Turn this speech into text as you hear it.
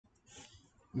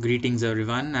Greetings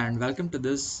everyone and welcome to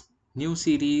this new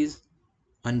series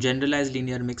on generalized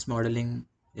linear mixed modeling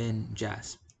in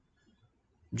JASP.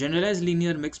 Generalized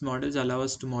linear mixed models allow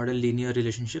us to model linear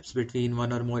relationships between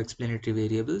one or more explanatory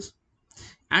variables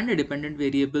and a dependent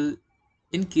variable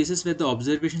in cases where the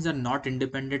observations are not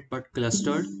independent but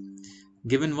clustered,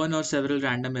 given one or several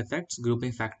random effects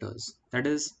grouping factors. That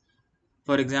is,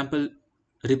 for example,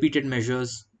 repeated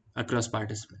measures across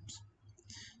participants.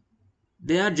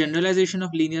 They are generalization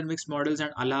of linear mixed models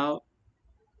and allow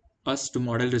us to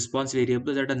model response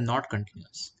variables that are not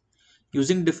continuous,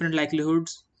 using different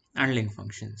likelihoods and link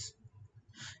functions.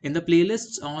 In the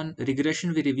playlists on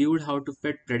regression, we reviewed how to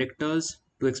fit predictors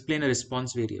to explain a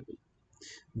response variable.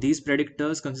 These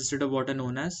predictors consisted of what are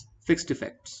known as fixed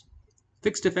effects.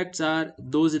 Fixed effects are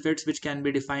those effects which can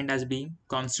be defined as being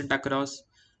constant across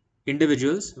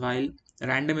individuals, while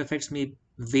random effects may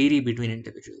vary between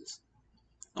individuals.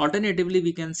 Alternatively,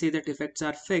 we can say that effects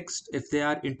are fixed if they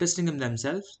are interesting in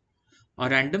themselves or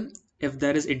random if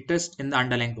there is interest in the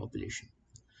underlying population.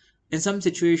 In some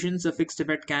situations, a fixed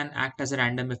effect can act as a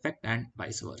random effect and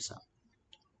vice versa.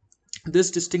 This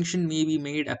distinction may be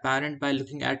made apparent by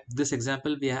looking at this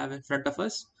example we have in front of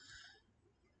us.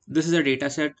 This is a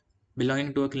dataset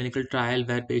belonging to a clinical trial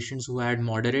where patients who had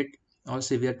moderate or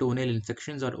severe toenail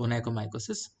infections or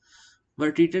onychomycosis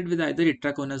were treated with either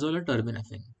itraconazole or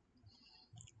terbinafine.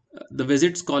 The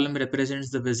visits column represents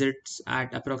the visits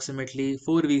at approximately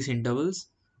 4 weeks intervals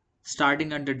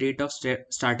starting at the date of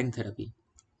starting therapy.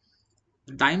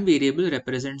 The time variable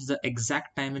represents the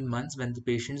exact time in months when the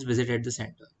patients visited the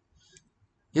center.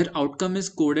 Your outcome is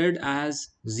coded as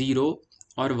 0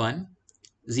 or 1,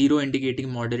 0 indicating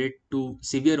moderate to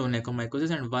severe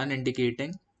onychomycosis and 1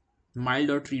 indicating mild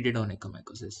or treated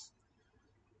onychomycosis.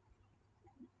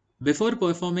 Before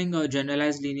performing a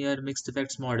generalized linear mixed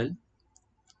effects model,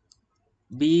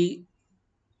 we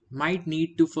might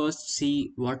need to first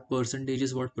see what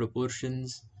percentages, what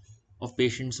proportions of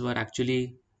patients were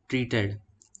actually treated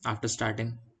after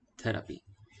starting therapy.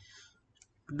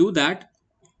 To do that,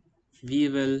 we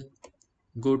will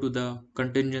go to the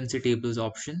contingency tables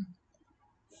option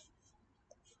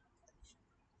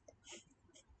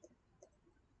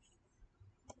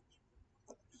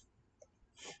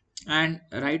and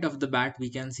right off the bat we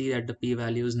can see that the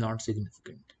p-value is not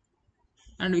significant,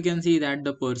 and we can see that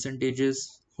the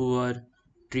percentages who were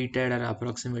treated are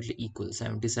approximately equal,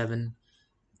 77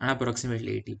 and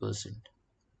approximately 80%.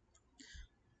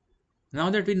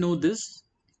 Now that we know this,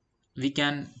 we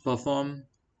can perform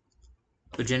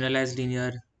a generalized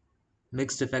linear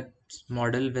mixed effects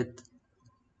model with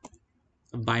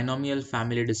a binomial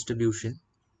family distribution.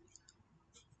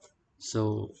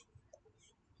 So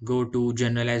go to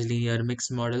generalized linear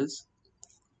mixed models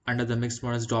under the mixed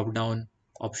models drop down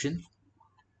option.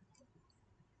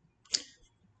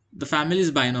 The family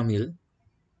is binomial,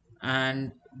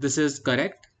 and this is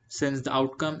correct since the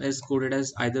outcome is coded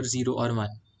as either 0 or 1,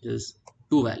 just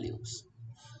two values.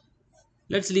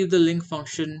 Let's leave the link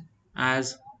function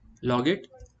as logit.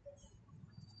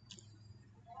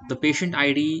 The patient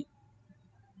ID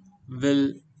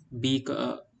will be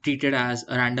treated as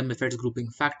a random effects grouping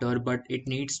factor, but it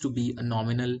needs to be a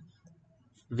nominal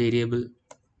variable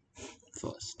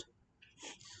first.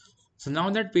 So now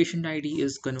that patient ID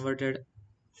is converted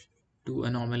to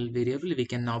a nominal variable, we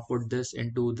can now put this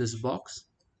into this box.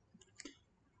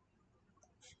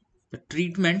 The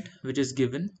treatment which is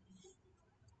given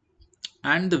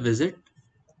and the visit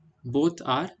both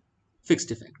are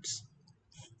fixed effects.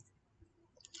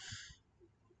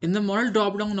 In the model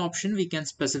drop-down option, we can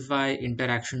specify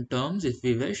interaction terms if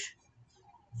we wish.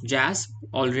 JASP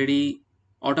already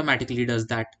automatically does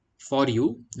that for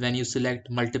you when you select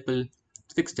multiple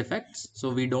fixed effects, so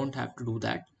we don't have to do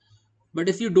that. But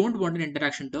if you don't want an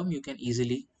interaction term, you can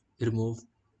easily remove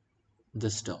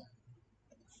this term.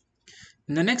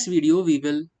 In the next video, we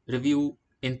will review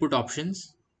input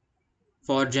options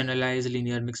for generalized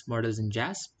linear mixed models in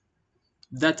JASP.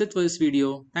 That's it for this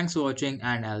video. Thanks for watching,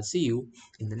 and I'll see you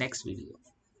in the next video.